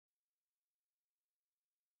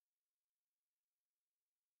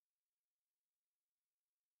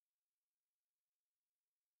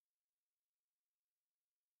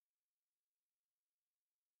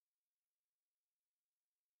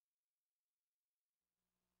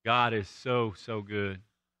God is so, so good.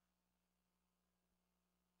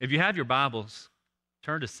 If you have your Bibles,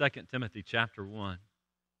 turn to 2 Timothy chapter 1.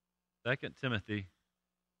 2 Timothy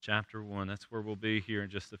chapter 1. That's where we'll be here in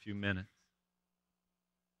just a few minutes.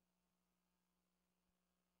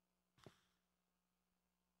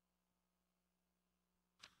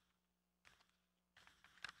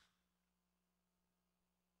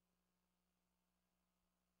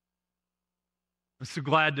 I'm so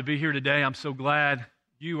glad to be here today. I'm so glad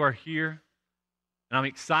you are here. And I'm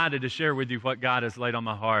excited to share with you what God has laid on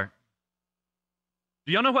my heart.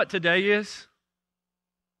 Do y'all know what today is?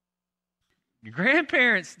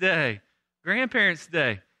 Grandparents' Day. Grandparents'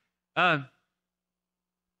 Day. I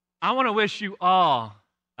want to wish you all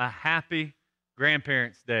a happy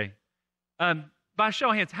Grandparents' Day. By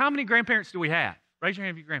show of hands, how many grandparents do we have? Raise your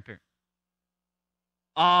hand if you're a grandparent.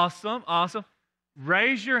 Awesome, awesome.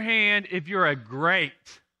 Raise your hand if you're a great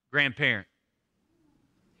grandparent.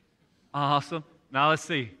 Awesome. Now let's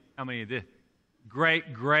see how many of this. Great.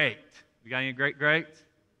 We got any greats?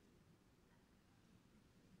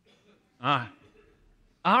 All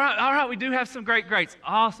right. We do have some greats.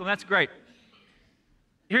 Awesome. That's great.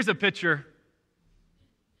 Here's a picture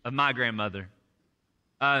of my grandmother.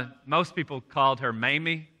 Most people called her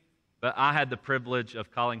Mamie, but I had the privilege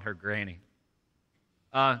of calling her Granny.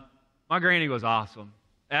 My granny was awesome,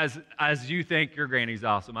 as you think your granny's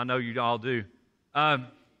awesome. I know you all do.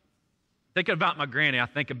 Thinking about my granny, I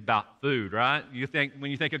think about food, right?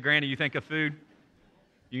 When you think of granny, you think of food.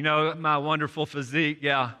 You know my wonderful physique,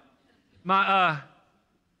 yeah. My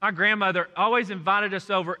grandmother always invited us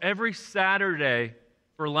over every Saturday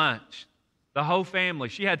for lunch. The whole family.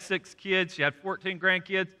 She had 6 kids. She had 14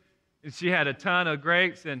 grandkids. And she had a ton of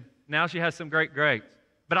greats, and now she has some greats.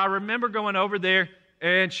 But I remember going over there,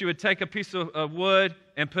 and she would take a piece of wood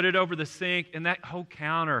and put it over the sink, and that whole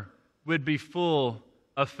counter would be full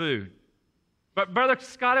of food. But Brother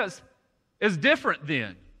Scott, it was different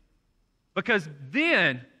then. Because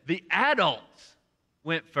then the adults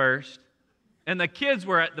went first, and the kids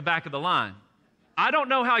were at the back of the line. I don't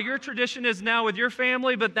know how your tradition is now with your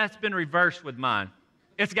family, but that's been reversed with mine.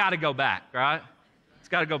 It's got to go back, right? It's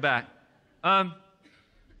got to go back.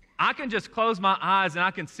 I can just close my eyes, and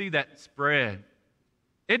I can see that spread.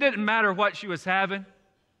 It didn't matter what she was having.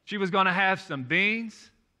 She was going to have some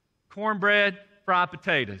beans, cornbread, fried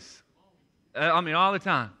potatoes. All the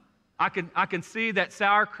time. I can see that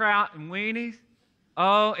sauerkraut and weenies.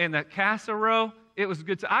 Oh, and that casserole. It was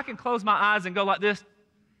good. I can close my eyes and go like this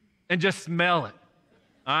and just smell it.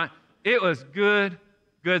 All right? It was good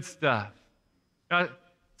stuff. I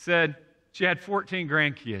said she had 14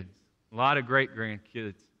 grandkids, a lot of great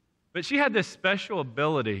grandkids. But she had this special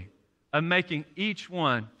ability of making each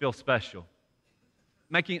one feel special,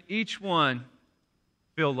 making each one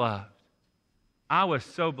feel loved. I was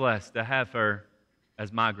so blessed to have her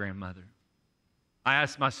as my grandmother. I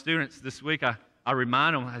asked my students this week, I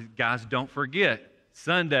remind them, guys, don't forget,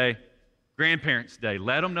 Sunday, Grandparents' Day.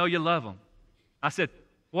 Let them know you love them. I said,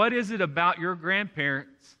 what is it about your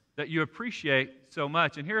grandparents that you appreciate so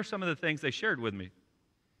much? And here are some of the things they shared with me.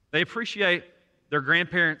 They appreciate their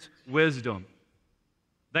grandparents' wisdom.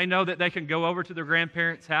 They know that they can go over to their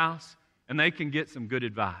grandparents' house and they can get some good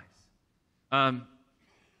advice.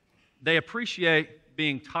 They appreciate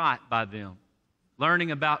being taught by them, learning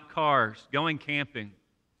about cars, going camping.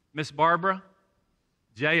 Miss Barbara,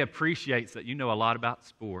 Jay appreciates that you know a lot about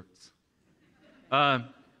sports.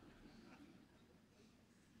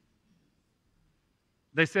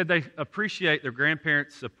 They said they appreciate their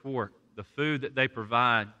grandparents' support, the food that they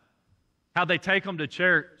provide, how they take them to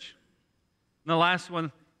church. And the last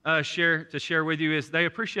one to share with you is they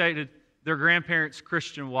appreciated their grandparents'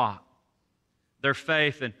 Christian walk, their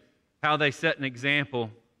faith, and how they set an example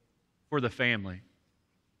for the family.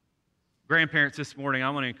 Grandparents, this morning, I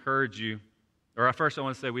want to encourage you, or first I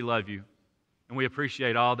want to say we love you, and we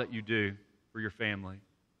appreciate all that you do for your family.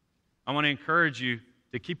 I want to encourage you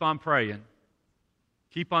to keep on praying,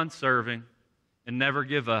 keep on serving, and never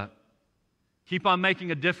give up. Keep on making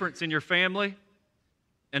a difference in your family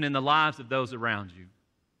and in the lives of those around you.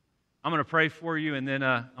 I'm going to pray for you, and then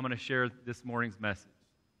I'm going to share this morning's message.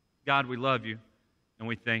 God, we love you, and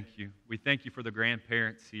we thank you. We thank you for the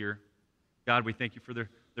grandparents here. God, we thank you for their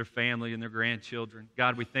family and their grandchildren.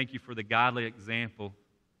 God, we thank you for the godly example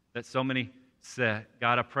that so many set.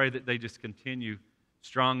 God, I pray that they just continue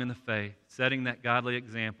strong in the faith, setting that godly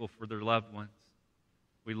example for their loved ones.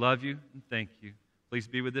 We love you and thank you. Please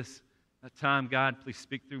be with us at time, God. Please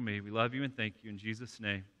speak through me. We love you and thank you. In Jesus'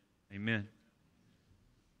 name, amen.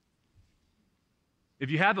 If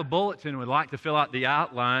you have a bulletin and would like to fill out the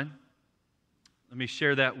outline, let me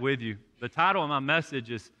share that with you. The title of my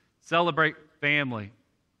message is Celebrate Family.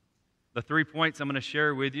 The 3 points I'm going to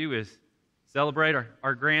share with you is celebrate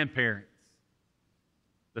our grandparents.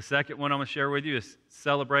 The second one I'm going to share with you is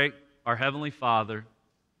celebrate our Heavenly Father. And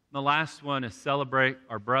the last one is celebrate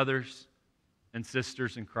our brothers and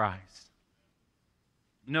sisters in Christ.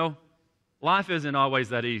 You know, life isn't always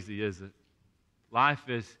that easy, is it? Life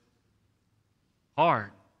is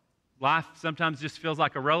hard. Life sometimes just feels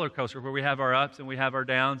like a roller coaster where we have our ups and we have our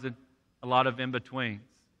downs and a lot of in-betweens.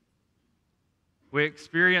 We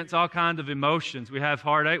experience all kinds of emotions. We have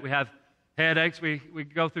heartache, we have headaches, we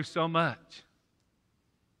go through so much.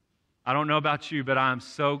 I don't know about you, but I'm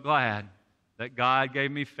so glad that God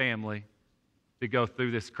gave me family to go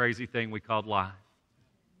through this crazy thing we called life.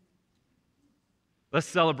 Let's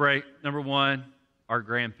celebrate, number one, our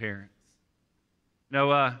grandparents. You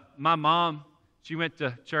know, my mom, she went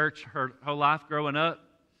to church her whole life growing up.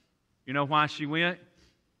 You know why she went?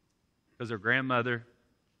 Because her grandmother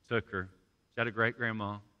took her. She had a great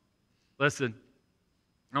grandma. Listen,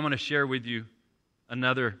 I'm going to share with you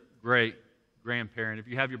another great grandparent. If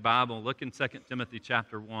you have your Bible, look in 2 Timothy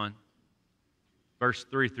chapter 1, verse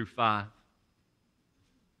 3 through 5. It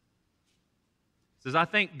says, I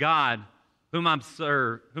thank God whom I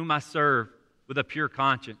serve with a pure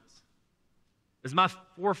conscience. As my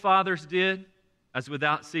forefathers did, as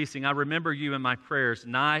without ceasing, I remember you in my prayers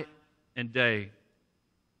night and day,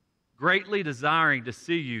 greatly desiring to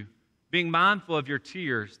see you, being mindful of your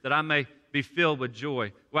tears, that I may be filled with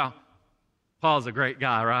joy. Wow, Paul's a great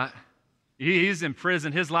guy, right? He's in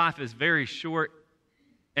prison. His life is very short,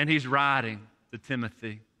 and he's writing to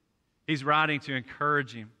Timothy. He's writing to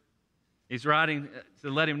encourage him. He's writing to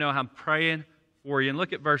let him know I'm praying for you. And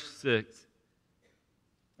look at verse 5,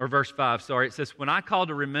 It says, when I call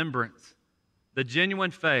to remembrance the genuine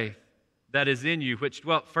faith that is in you, which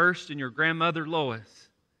dwelt first in your grandmother Lois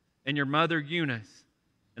and your mother Eunice,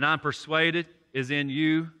 and I'm persuaded is in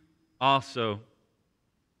you also.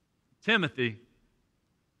 Timothy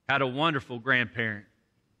had a wonderful grandparent.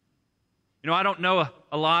 You know, I don't know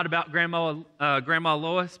a lot about Grandma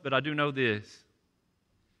Lois, but I do know this.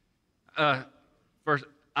 First,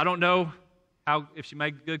 I don't know if she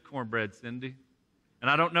made good cornbread, Cindy. And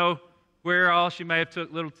I don't know where all she may have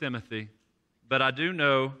took little Timothy. But I do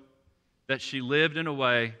know that she lived in a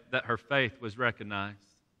way that her faith was recognized.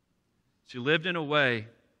 She lived in a way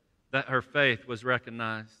that her faith was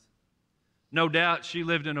recognized. No doubt she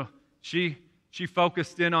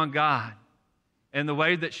focused in on God. And the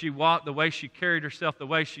way that she walked, the way she carried herself, the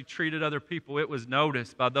way she treated other people, it was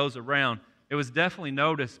noticed by those around. It was definitely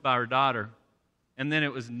noticed by her daughter. And then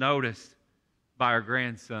it was noticed by her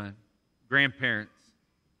grandparents.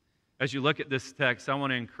 As you look at this text, I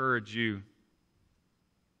want to encourage you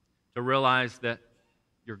to realize that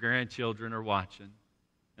your grandchildren are watching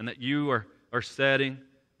and that you are setting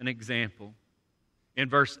an example. In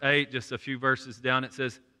verse 8, just a few verses down, it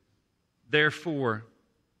says, therefore,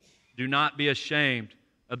 do not be ashamed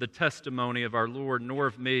of the testimony of our Lord, nor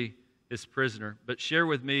of me, his prisoner, but share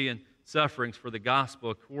with me in sufferings for the gospel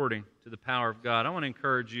according to the power of God. I want to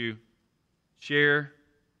encourage you, share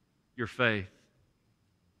your faith.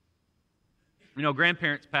 You know,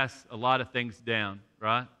 grandparents pass a lot of things down,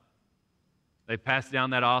 right? They pass down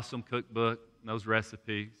that awesome cookbook and those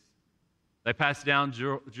recipes. They pass down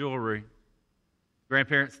jewelry.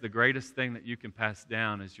 Grandparents, the greatest thing that you can pass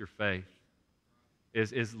down is your faith.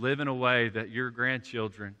 Is live in a way that your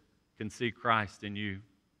grandchildren can see Christ in you.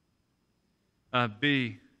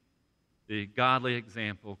 Be the godly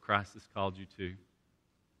example Christ has called you to.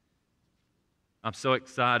 I'm so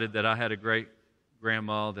excited that I had a great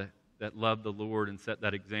grandma that loved the Lord and set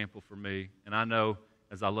that example for me. And I know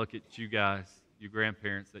as I look at you guys, you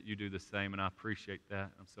grandparents, that you do the same, and I appreciate that.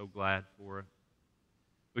 I'm so glad for it.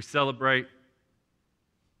 We celebrate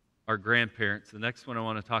our grandparents. The next one I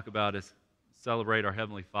want to talk about is celebrate our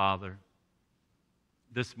Heavenly Father.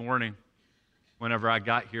 This morning, whenever I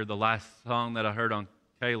got here, the last song that I heard on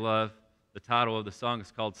K-Love, the title of the song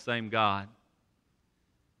is called Same God.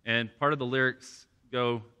 And part of the lyrics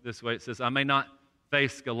go this way. It says, I may not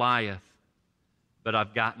face Goliath, but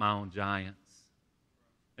I've got my own giants.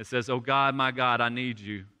 It says, oh God, my God, I need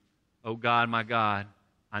you. Oh God, my God,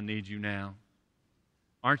 I need you now.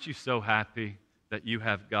 Aren't you so happy that you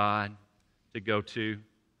have God to go to?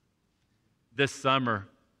 This summer,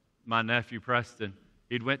 my nephew Preston,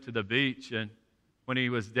 he went to the beach, and when he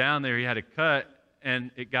was down there, he had a cut, and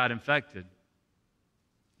it got infected.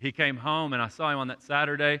 He came home, and I saw him on that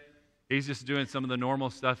Saturday. He's just doing some of the normal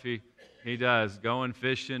stuff he does, going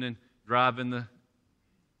fishing and driving the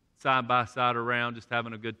side-by-side around, just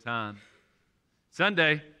having a good time.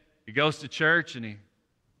 Sunday, he goes to church, and he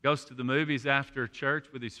goes to the movies after church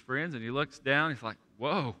with his friends, and he looks down. He's like,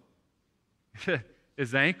 whoa,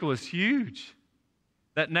 his ankle is huge.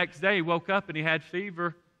 That next day, he woke up and he had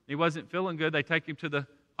fever. He wasn't feeling good. They take him to the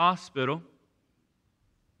hospital.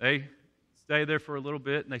 They stay there for a little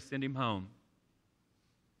bit, and they send him home.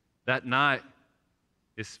 That night,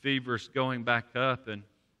 his fever's going back up, and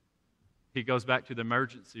he goes back to the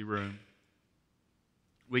emergency room.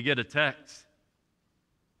 We get a text.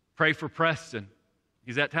 Pray for Preston.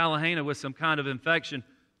 He's at Tallahassee with some kind of infection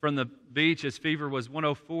from the beach. His fever was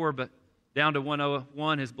 104, but down to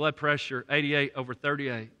 101. His blood pressure, 88 over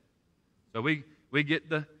 38. So we get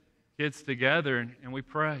the kids together, and we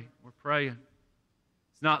pray. We're praying.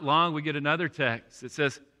 It's not long, we get another text. It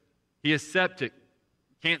says, he is septic.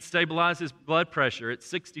 Can't stabilize his blood pressure. It's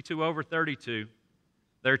 62 over 32.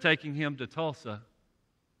 They're taking him to Tulsa.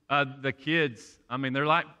 The kids,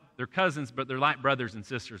 they're cousins, but they're like brothers and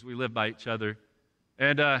sisters. We live by each other.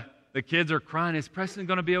 And the kids are crying, is Preston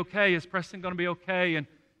going to be okay? Is Preston going to be okay?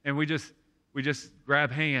 And we just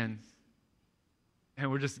grab hands.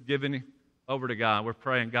 And we're just giving it over to God. We're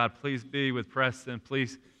praying, God, please be with Preston.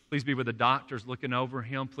 Please be with the doctors looking over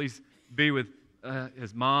him. Please be with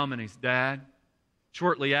his mom and his dad.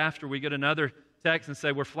 Shortly after, we get another text and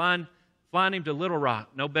say, we're flying him to Little Rock.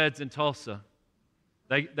 No beds in Tulsa.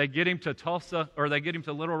 They get him to Tulsa, or they get him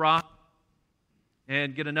to Little Rock,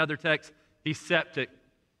 and get another text. He's septic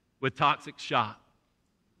with toxic shock.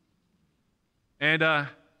 And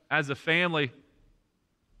as a family,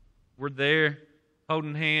 we're there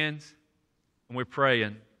holding hands, and we're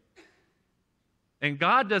praying. And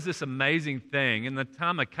God does this amazing thing. In the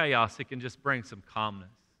time of chaos, He can just bring some calmness.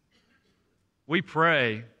 We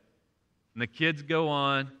pray, and the kids go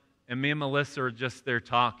on, and me and Melissa are just there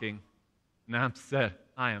talking. And I'm said,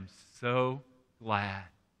 I am so glad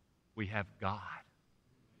we have God.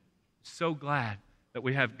 So glad that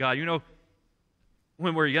we have God. You know,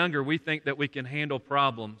 when we're younger, we think that we can handle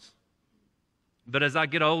problems. But as I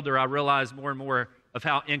get older, I realize more and more of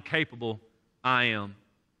how incapable I am.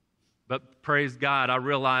 But praise God, I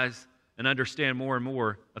realize and understand more and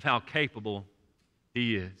more of how capable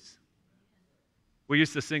He is. We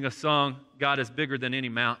used to sing a song, God is bigger than any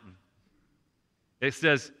mountain. It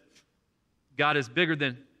says, God is bigger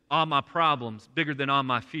than all my problems, bigger than all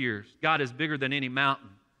my fears. God is bigger than any mountain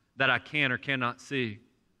that I can or cannot see.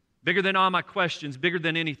 Bigger than all my questions, bigger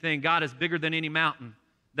than anything. God is bigger than any mountain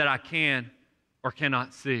that I can or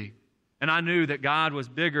cannot see. And I knew that God was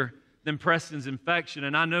bigger than Preston's infection,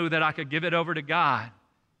 and I knew that I could give it over to God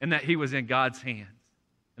and that He was in God's hands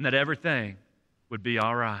and that everything would be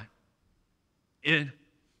all right. In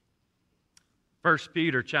 1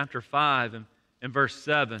 Peter chapter 5 and verse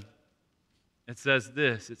 7, it says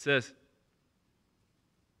this. It says,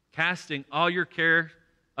 casting all your care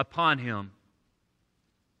upon Him,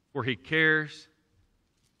 for He cares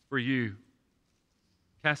for you.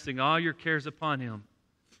 Casting all your cares upon Him,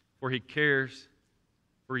 for He cares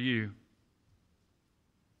for you.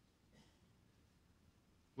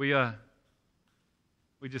 We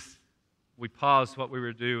paused what we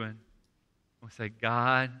were doing. We say,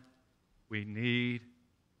 God, we need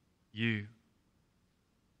You.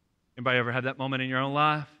 Anybody ever had that moment in your own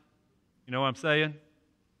life? You know what I'm saying?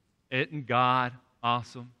 Isn't God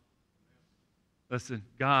awesome? Listen,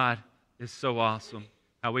 God is so awesome.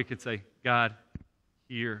 How we could say, God,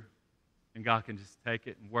 here. And God can just take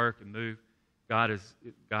it and work and move. God is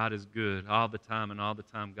good all the time, and all the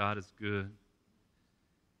time God is good.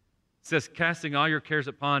 It says, casting all your cares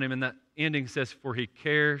upon Him, and that ending says, for He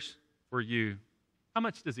cares for you. How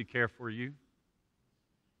much does He care for you?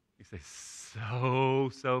 You say,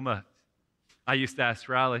 so much. I used to ask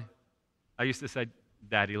Riley, I used to say,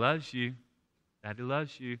 Daddy loves you. Daddy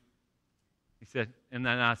loves you. He said, and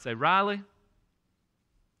then I'd say, Riley,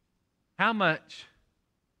 how much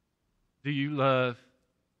do you love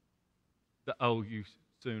the OU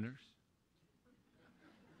Sooners?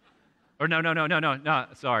 Or no,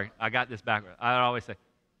 sorry, I got this backwards. I always say,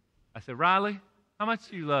 I said, Riley, how much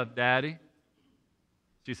do you love Daddy?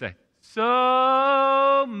 She'd say,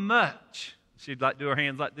 so much. She'd like do her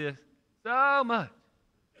hands like this. So much.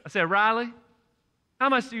 I said, Riley, how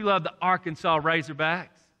much do you love the Arkansas Razorbacks?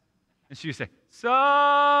 And she would say,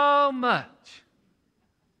 so much.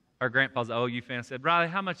 Her grandpa's an OU fan. I said, Riley,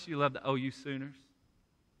 how much do you love the OU Sooners?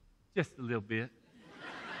 Just a little bit.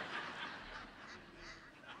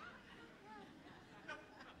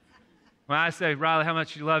 When I say, Riley, how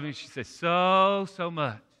much do you love me? She says, so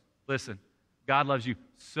much. Listen, God loves you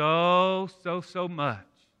so much.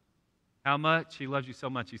 How much? He loves you so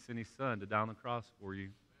much, He sent His Son to die on the cross for you.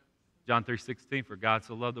 John 3:16, for God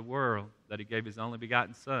so loved the world that He gave His only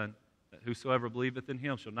begotten Son, that whosoever believeth in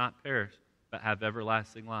him shall not perish, but have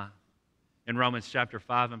everlasting life. In Romans chapter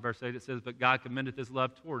 5 and verse 8 it says, but God commendeth his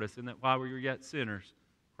love toward us, in that while we were yet sinners,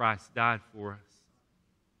 Christ died for us.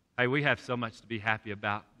 Hey, we have so much to be happy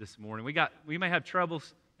about this morning. We may have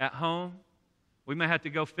troubles at home. We may have to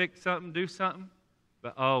go fix something, do something.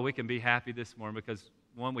 But, we can be happy this morning because,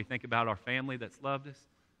 one, we think about our family that's loved us.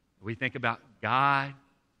 We think about God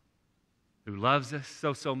who loves us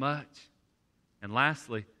so, so much. And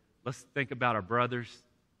lastly, let's think about our brothers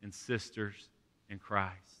and sisters in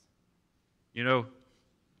Christ. You know,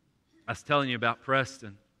 I was telling you about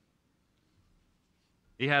Preston.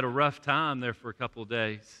 He had a rough time there for a couple of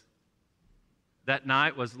days. That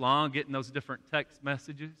night was long, getting those different text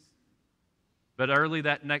messages. But early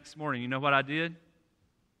that next morning, you know what I did?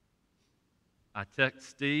 I text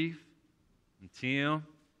Steve and Tim,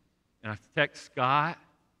 and I text Scott,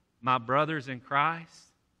 my brothers in Christ.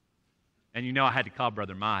 And you know I had to call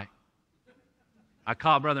Brother Mike. I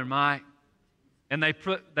called Brother Mike, and they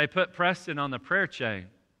put Preston on the prayer chain.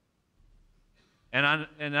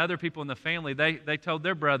 And other people in the family, they told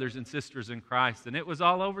their brothers and sisters in Christ, and it was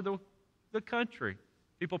all over the country.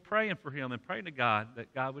 People praying for him and praying to God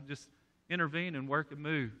that God would just intervene and work and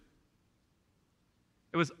move.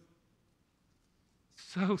 It was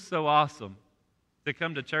so, so awesome to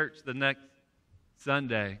come to church the next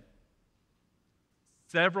Sunday.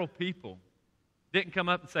 Several people didn't come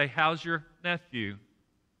up and say, how's your nephew?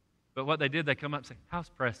 But what they did, they come up and say, how's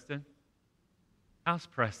Preston? How's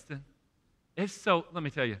Preston? Let me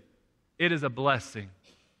tell you, it is a blessing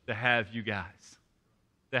to have you guys,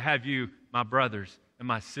 to have you, my brothers and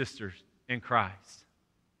my sisters in Christ.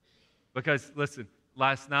 Because, listen,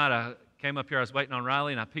 last night I came up here, I was waiting on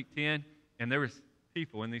Riley, and I peeked in, and there was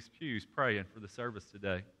people in these pews praying for the service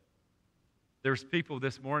today. There was people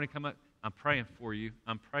this morning come up, I'm praying for you,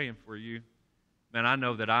 I'm praying for you. Man, I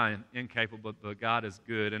know that I am incapable, but God is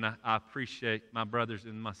good, and I appreciate my brothers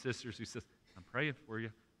and my sisters who says, I'm praying for you,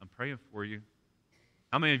 I'm praying for you.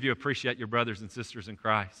 How many of you appreciate your brothers and sisters in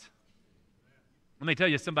Christ? Let me tell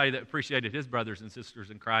you somebody that appreciated his brothers and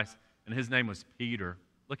sisters in Christ, and his name was Peter.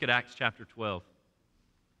 Look at Acts chapter 12.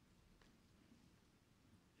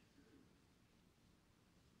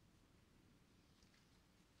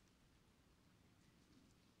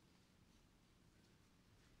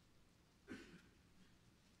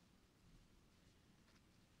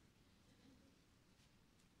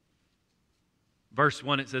 Verse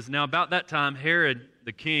 1, it says, now about that time Herod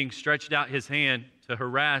the king stretched out his hand to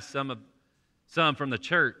harass some from the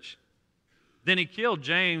church. Then he killed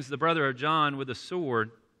James, the brother of John, with a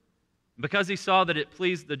sword. Because he saw that it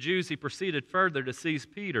pleased the Jews, he proceeded further to seize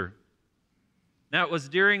Peter. Now it was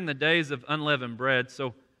during the days of unleavened bread,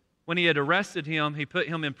 so when he had arrested him, he put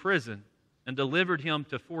him in prison and delivered him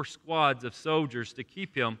to 4 squads of soldiers to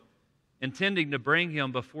keep him, intending to bring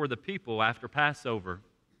him before the people after Passover.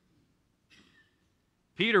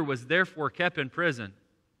 Peter was therefore kept in prison.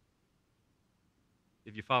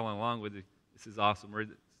 If you're following along with it, this is awesome. Read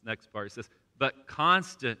this next part. It says, but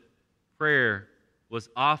constant prayer was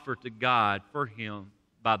offered to God for him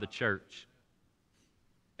by the church.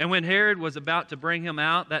 And when Herod was about to bring him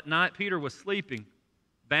out that night, Peter was sleeping,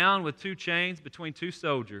 bound with 2 chains between 2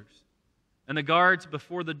 soldiers. And the guards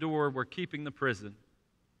before the door were keeping the prison.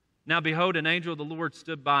 Now behold, an angel of the Lord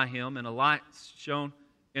stood by him, and a light shone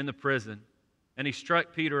in the prison. And he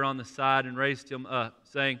struck Peter on the side and raised him up,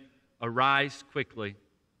 saying, arise quickly.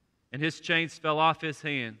 And his chains fell off his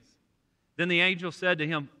hands. Then the angel said to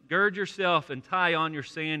him, gird yourself and tie on your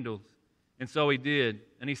sandals. And so he did.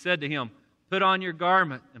 And he said to him, put on your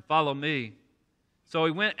garment and follow me. So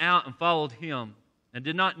he went out and followed him, and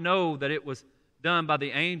did not know that it was done by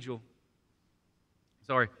the angel.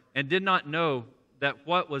 And did not know that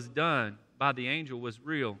what was done by the angel was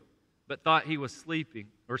real, but thought he was sleeping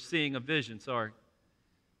or seeing a vision.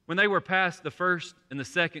 When they were past the first and the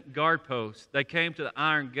second guard post, they came to the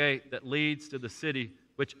iron gate that leads to the city,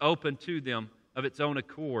 which opened to them of its own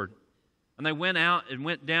accord. And they went out and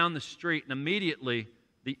went down the street, and immediately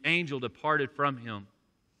the angel departed from him.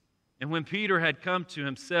 And when Peter had come to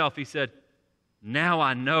himself, he said, now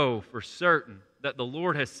I know for certain that the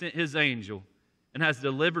Lord has sent his angel and has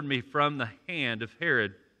delivered me from the hand of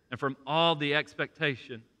Herod and from all the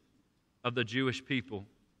expectation of the Jewish people.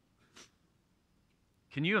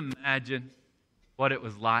 Can you imagine what it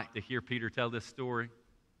was like to hear Peter tell this story?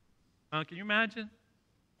 Can you imagine?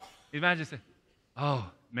 Imagine saying,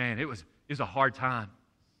 oh, man, it was a hard time.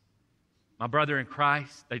 My brother in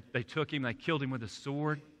Christ, they took him, they killed him with a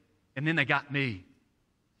sword, and then they got me.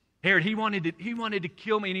 Herod, he wanted to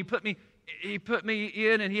kill me, and he put me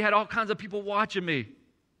in, and he had all kinds of people watching me.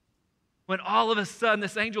 When all of a sudden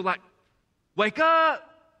this angel wake up.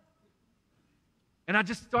 And I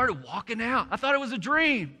just started walking out. I thought it was a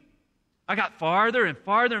dream. I got farther and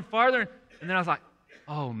farther and farther. And then I was like,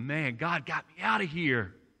 oh man, God got me out of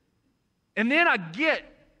here. And then I get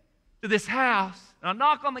to this house and I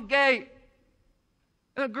knock on the gate.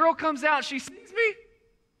 And a girl comes out. She sees me.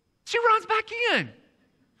 She runs back in.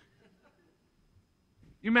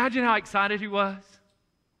 You imagine how excited he was?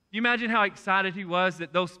 You imagine how excited he was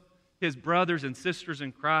that his brothers and sisters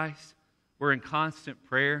in Christ were in constant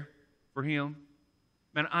prayer for him?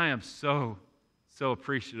 Man, I am so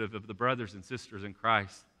appreciative of the brothers and sisters in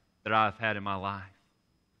Christ that I've had in my life.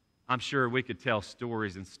 I'm sure we could tell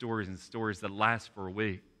stories and stories and stories that last for a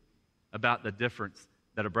week about the difference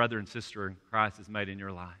that a brother and sister in Christ has made in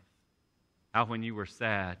your life. How when you were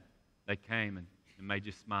sad, they came and made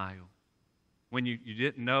you smile. When you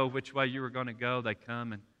didn't know which way you were going to go, they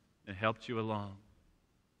come and helped you along.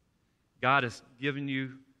 God has given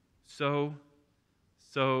you so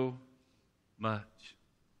much.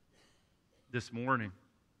 This morning,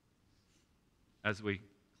 as we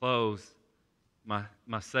close, my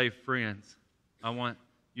saved friends, I want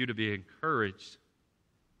you to be encouraged.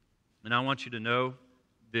 And I want you to know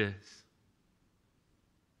this.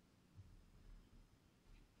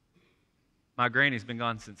 My granny's been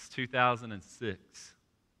gone since 2006.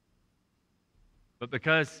 But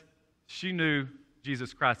because she knew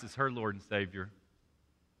Jesus Christ as her Lord and Savior,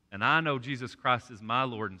 and I know Jesus Christ as my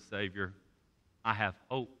Lord and Savior, I have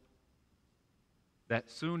hope that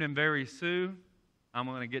soon and very soon, I'm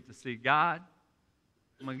going to get to see God.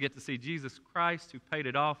 I'm going to get to see Jesus Christ who paid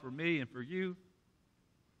it all for me and for you.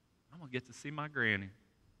 I'm going to get to see my granny.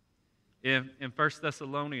 In 1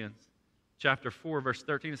 Thessalonians chapter 4, verse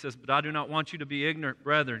 13, it says, "But I do not want you to be ignorant,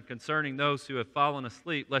 brethren, concerning those who have fallen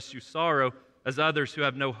asleep, lest you sorrow as others who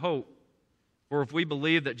have no hope. For if we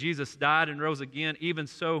believe that Jesus died and rose again, even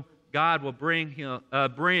so God will bring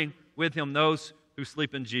with him those who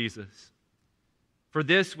sleep in Jesus. For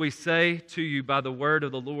this we say to you by the word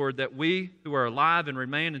of the Lord, that we who are alive and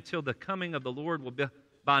remain until the coming of the Lord will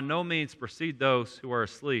by no means precede those who are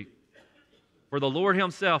asleep. For the Lord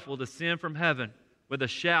himself will descend from heaven with a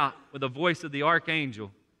shout, with the voice of the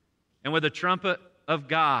archangel, and with the trumpet of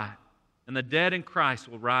God, and the dead in Christ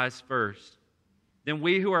will rise first. Then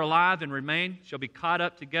we who are alive and remain shall be caught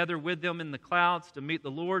up together with them in the clouds to meet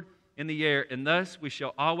the Lord in the air, and thus we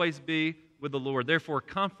shall always be with the Lord. Therefore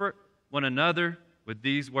comfort one another with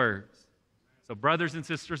these words." So brothers and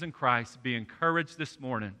sisters in Christ, be encouraged this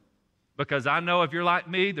morning, because I know if you're like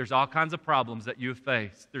me, there's all kinds of problems that you've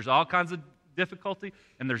faced. There's all kinds of difficulty,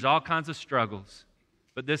 and there's all kinds of struggles.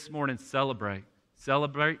 But this morning, celebrate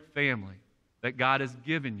family that God has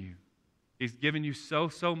given you. He's given you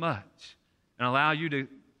so much, and allow you to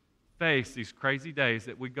face these crazy days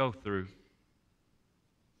that we go through.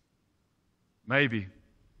 Maybe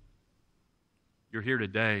you're here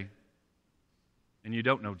today and you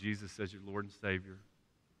don't know Jesus as your Lord and Savior.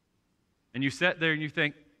 And you sit there and you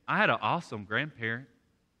think, I had an awesome grandparent,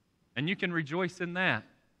 and you can rejoice in that.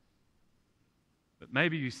 But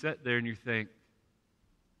maybe you sit there and you think,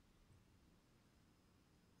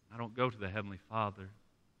 I don't go to the Heavenly Father.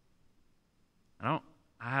 I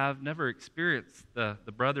have never experienced the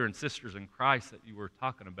brother and sisters in Christ that you were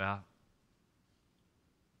talking about.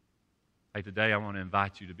 Hey, today I want to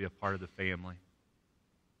invite you to be a part of the family.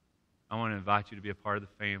 I want to invite you to be a part of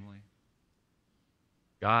the family.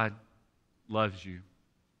 God loves you.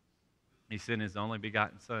 He sent His only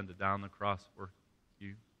begotten Son to die on the cross for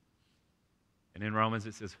you. And in Romans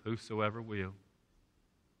it says, whosoever will.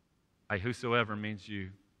 Hey, whosoever means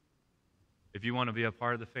you. If you want to be a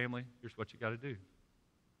part of the family, here's what you got to do.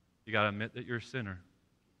 You got to admit that you're a sinner.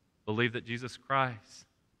 Believe that Jesus Christ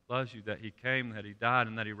loves you, that He came, that He died,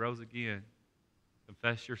 and that He rose again.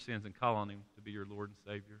 Confess your sins and call on Him to be your Lord and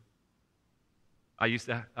Savior.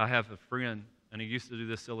 I have a friend, and he used to do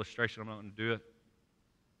this illustration. I'm not going to do it.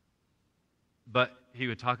 But he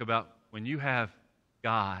would talk about when you have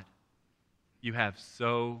God, you have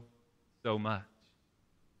so much.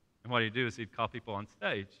 And what he'd do is he'd call people on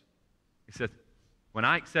stage. He said, when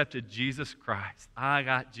I accepted Jesus Christ, I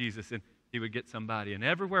got Jesus. And he would get somebody. And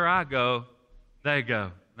everywhere I go, they go.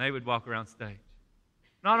 And they would walk around stage.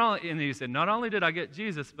 And he said, not only did I get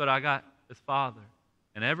Jesus, but I got His Father.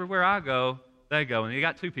 And everywhere I go, they go. And he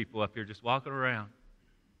got two people up here just walking around.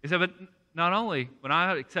 He said, but not only when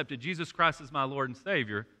I accepted Jesus Christ as my Lord and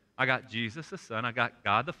Savior, I got Jesus the Son, I got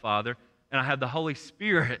God the Father, and I have the Holy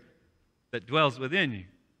Spirit that dwells within you.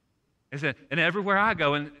 He said, and everywhere I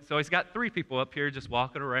go, and so he's got three people up here just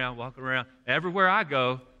walking around. Everywhere I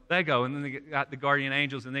go, they go. And then they got the guardian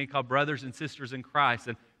angels, and they call brothers and sisters in Christ.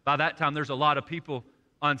 And by that time, there's a lot of people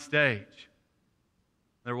on stage.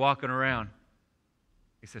 They're walking around.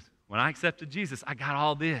 He says, when I accepted Jesus, I got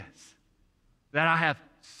all this. That I have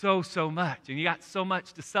so much. And you got so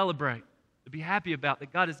much to celebrate, to be happy about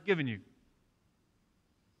that God has given you.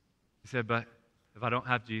 He said, but if I don't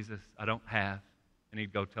have Jesus, I don't have. And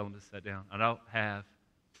he'd go tell him to sit down. I don't have.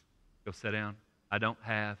 Go sit down. I don't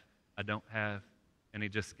have. I don't have. And he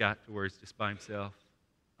just got to where he's just by himself.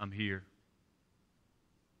 I'm here.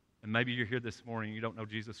 And maybe you're here this morning and you don't know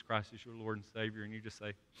Jesus Christ as your Lord and Savior, and you just say,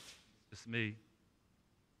 it's just me.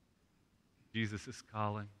 Jesus is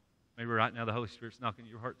calling. Maybe right now the Holy Spirit's knocking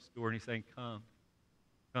at your heart's door and he's saying, come,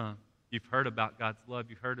 come. You've heard about God's love.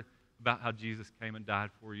 You've heard about how Jesus came and died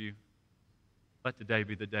for you. Let today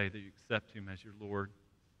be the day that you accept him as your Lord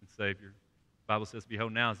and Savior. The Bible says,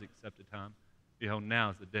 behold, now is the accepted time. Behold, now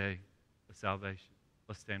is the day of salvation.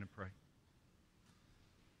 Let's stand and pray.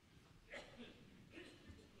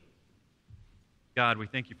 God, we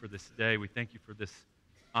thank you for this day. We thank you for this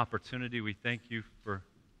opportunity. We thank you for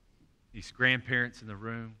these grandparents in the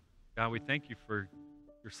room. God, we thank you for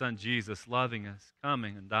your son Jesus loving us,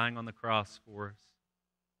 coming and dying on the cross for us.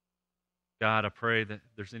 God, I pray that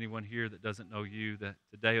if there's anyone here that doesn't know you, that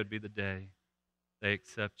today would be the day they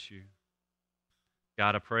accept you.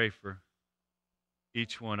 God, I pray for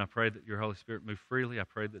each one. I pray that your Holy Spirit move freely. I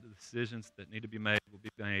pray that the decisions that need to be made will be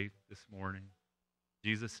made this morning. In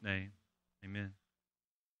Jesus' name, amen.